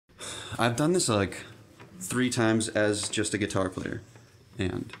I've done this like 3 times as just a guitar player,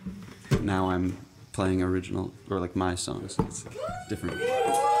 and now I'm playing original, or like my songs. It's different.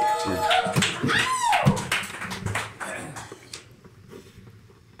 Yeah.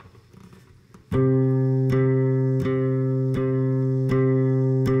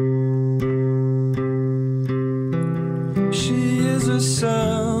 She is a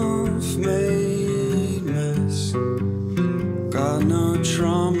self-made mess. Got no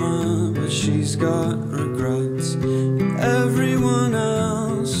trauma, but she's got regrets. Everyone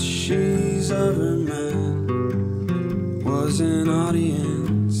else she's ever met was an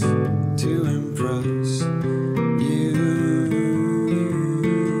audience to impress. You've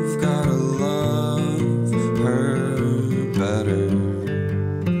gotta love her better.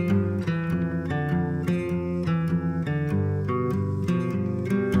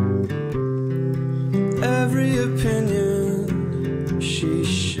 Every opinion she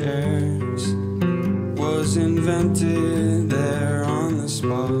shares was invented there on the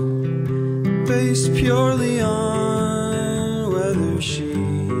spot, based purely on whether she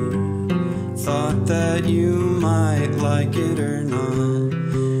thought that you might like it or not.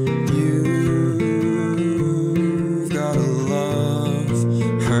 You've gotta love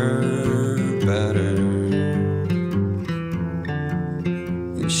her better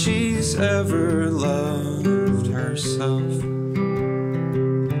than she's ever loved herself.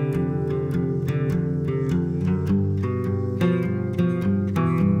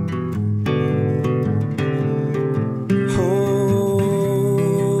 Hold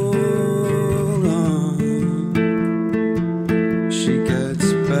on, she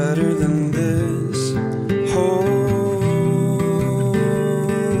gets better than this. Hold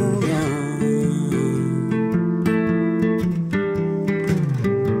on,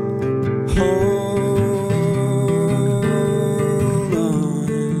 hold on,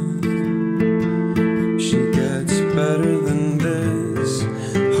 she gets better than this.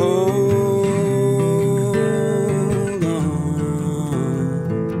 Hold on.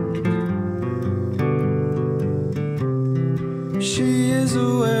 She is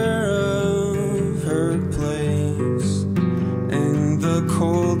aware of her place in the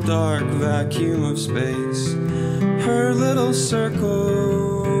cold, dark vacuum of space. Her little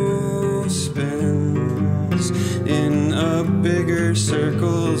circle spins in a bigger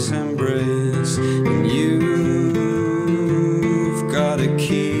circle's embrace, and you've gotta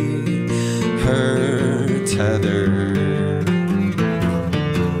keep her tethered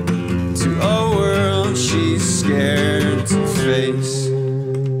to a world she's scared to face.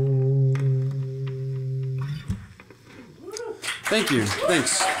 Thank you.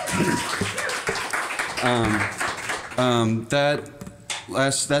 Thanks.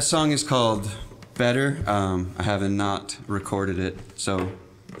 That song is called Better. I haven't not recorded it, so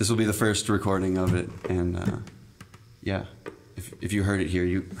this will be the first recording of it. And yeah, if you heard it here,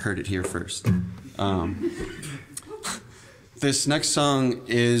 you heard it here first. This next song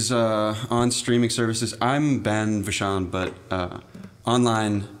is on streaming services. I'm Ben Vachon, but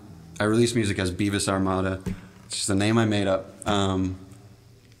online I release music as Bevis Armada. It's just a name I made up.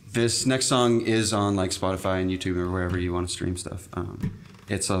 This next song is on like Spotify and YouTube or wherever you want to stream stuff.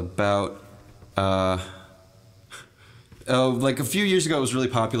 It's about like a few years ago, it was really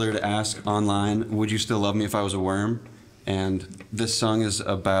popular to ask online, would you still love me if I was a worm? And this song is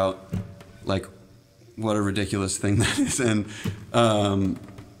about like what a ridiculous thing that is. And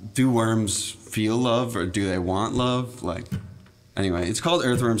do worms feel love, or do they want love? Like, anyway, it's called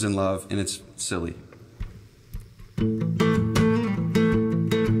Earthworms in Love, and it's silly.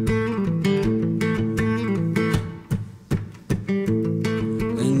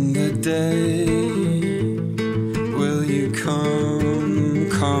 In the day, will you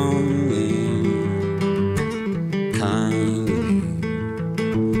come me kindly?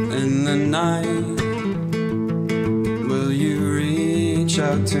 In the night, will you reach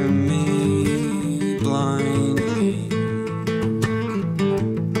out to me blindly?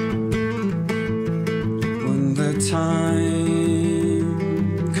 When the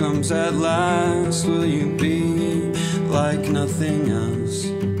time comes at last, will you be like nothing else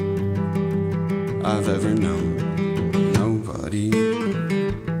I've ever known? Nobody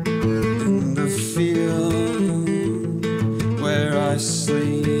in the field where I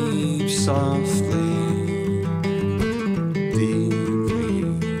sleep softly, deeply,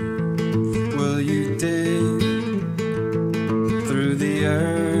 will you dig through the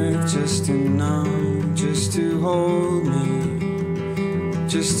earth just to know, just to hold me,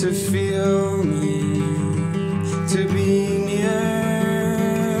 just to feel me, to be near,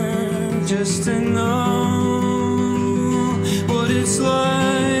 just to know what it's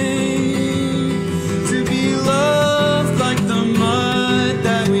like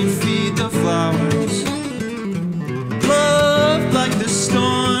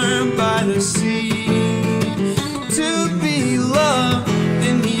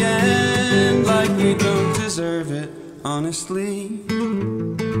we don't deserve it, honestly.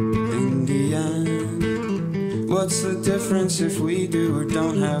 In the end, what's the difference if we do or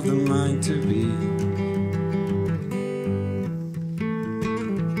don't have the mind to be?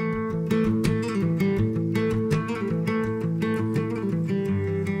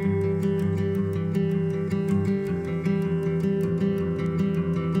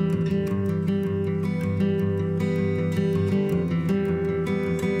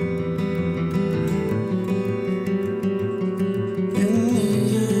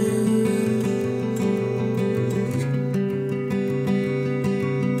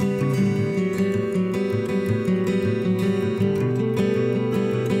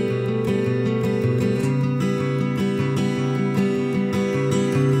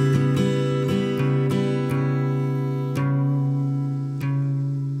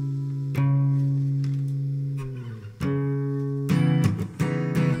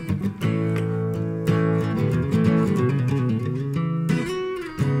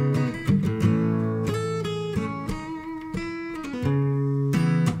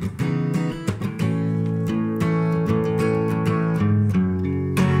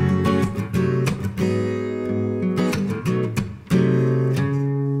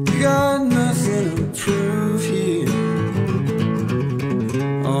 Got nothing to prove here.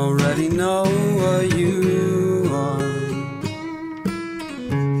 Already know what you are.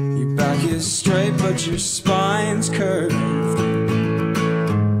 Your back is straight but your spine's curved.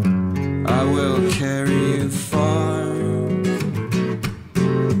 I will carry you far.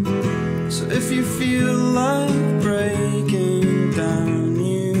 So if you feel like breaking down,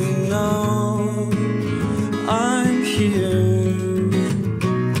 you know I'm here.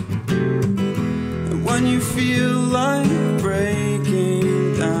 When you feel like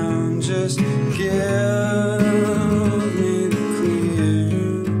breaking down, just give me the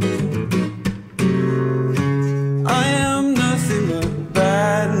clear. I am nothing but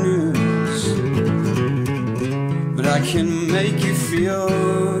bad news, but I can make you feel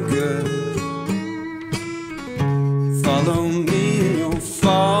good. Follow me and you'll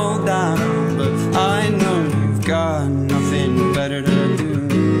fall down, but I know you've got nothing better to do.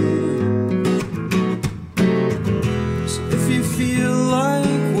 Feel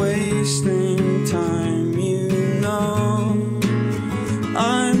like wasting time, you know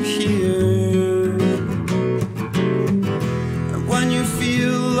I'm here. And when you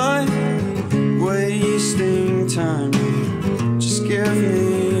feel like wasting time, just give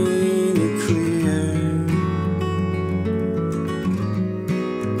me the clear.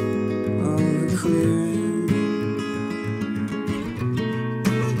 Oh, the clear.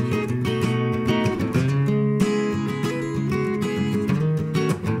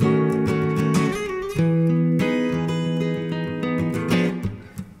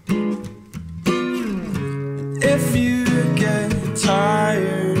 If you get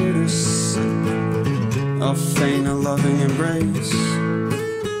tired or sick, I'll feign a loving embrace.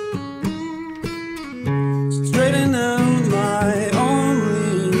 Straighten out my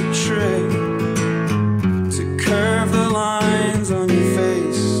only trick to curve the lines on your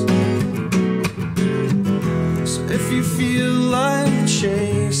face. So if you feel like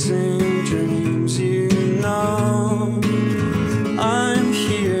chasing dreams, you know I'm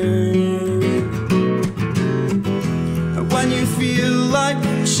here. When you feel like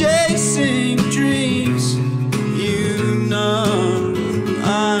chasing dreams, you know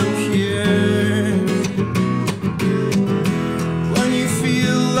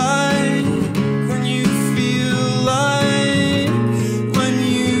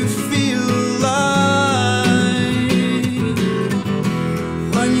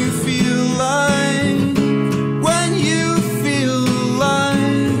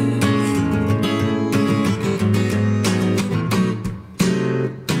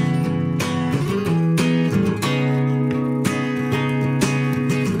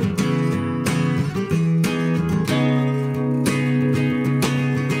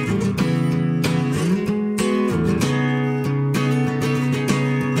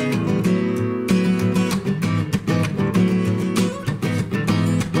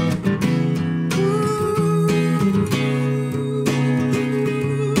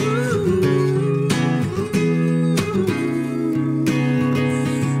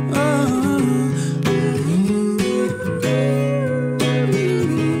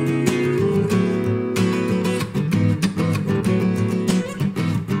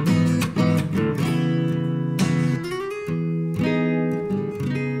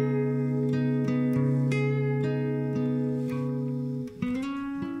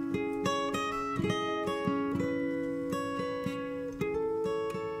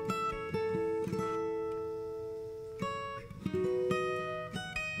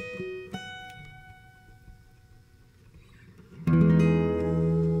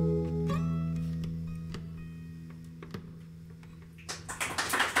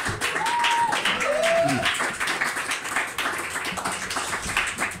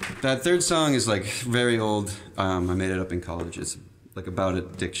That third song is like very old. I made it up in college. It's like about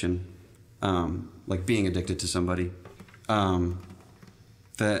addiction, like being addicted to somebody.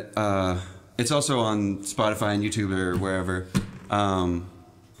 It's also on Spotify and YouTube or wherever.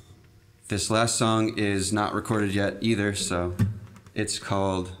 This last song is not recorded yet either, so it's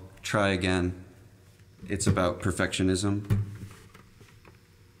called Try Again. It's about perfectionism.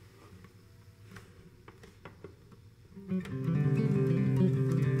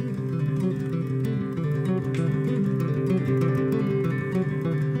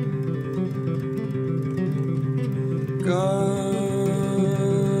 God,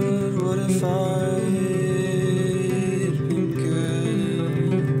 what if I'd been good?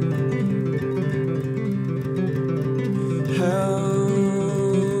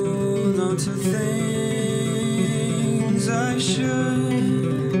 Held onto things I should.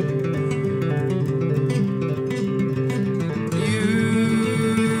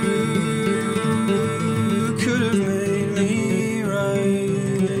 You could have made me right.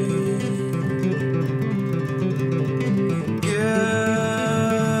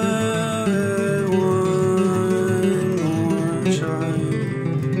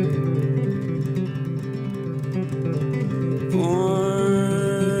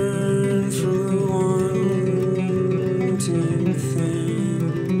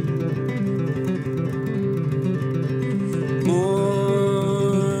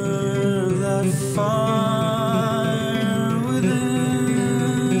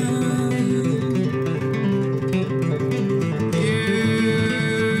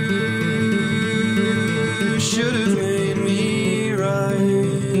 Should have made me right.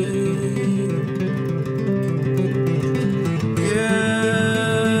 Give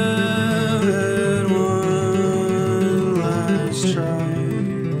it one last try.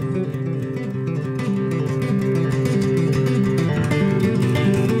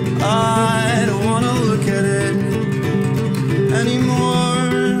 I don't want to look at it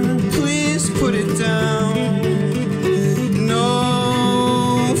anymore. Please put it down.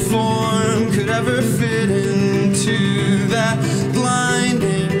 No form could ever fit into that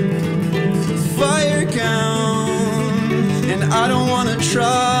blinding fire gown, and I don't want to try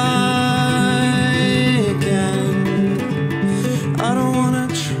again. I don't want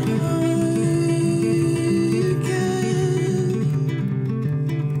to try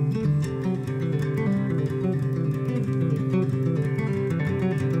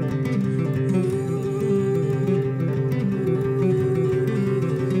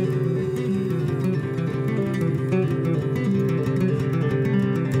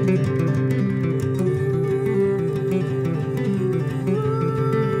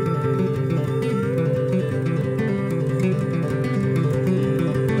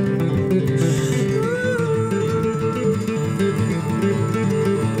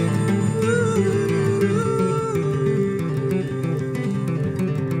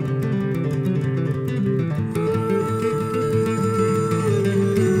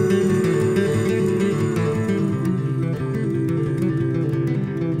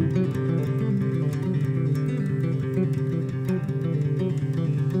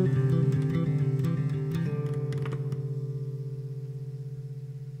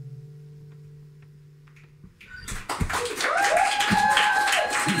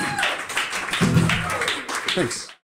Thanks.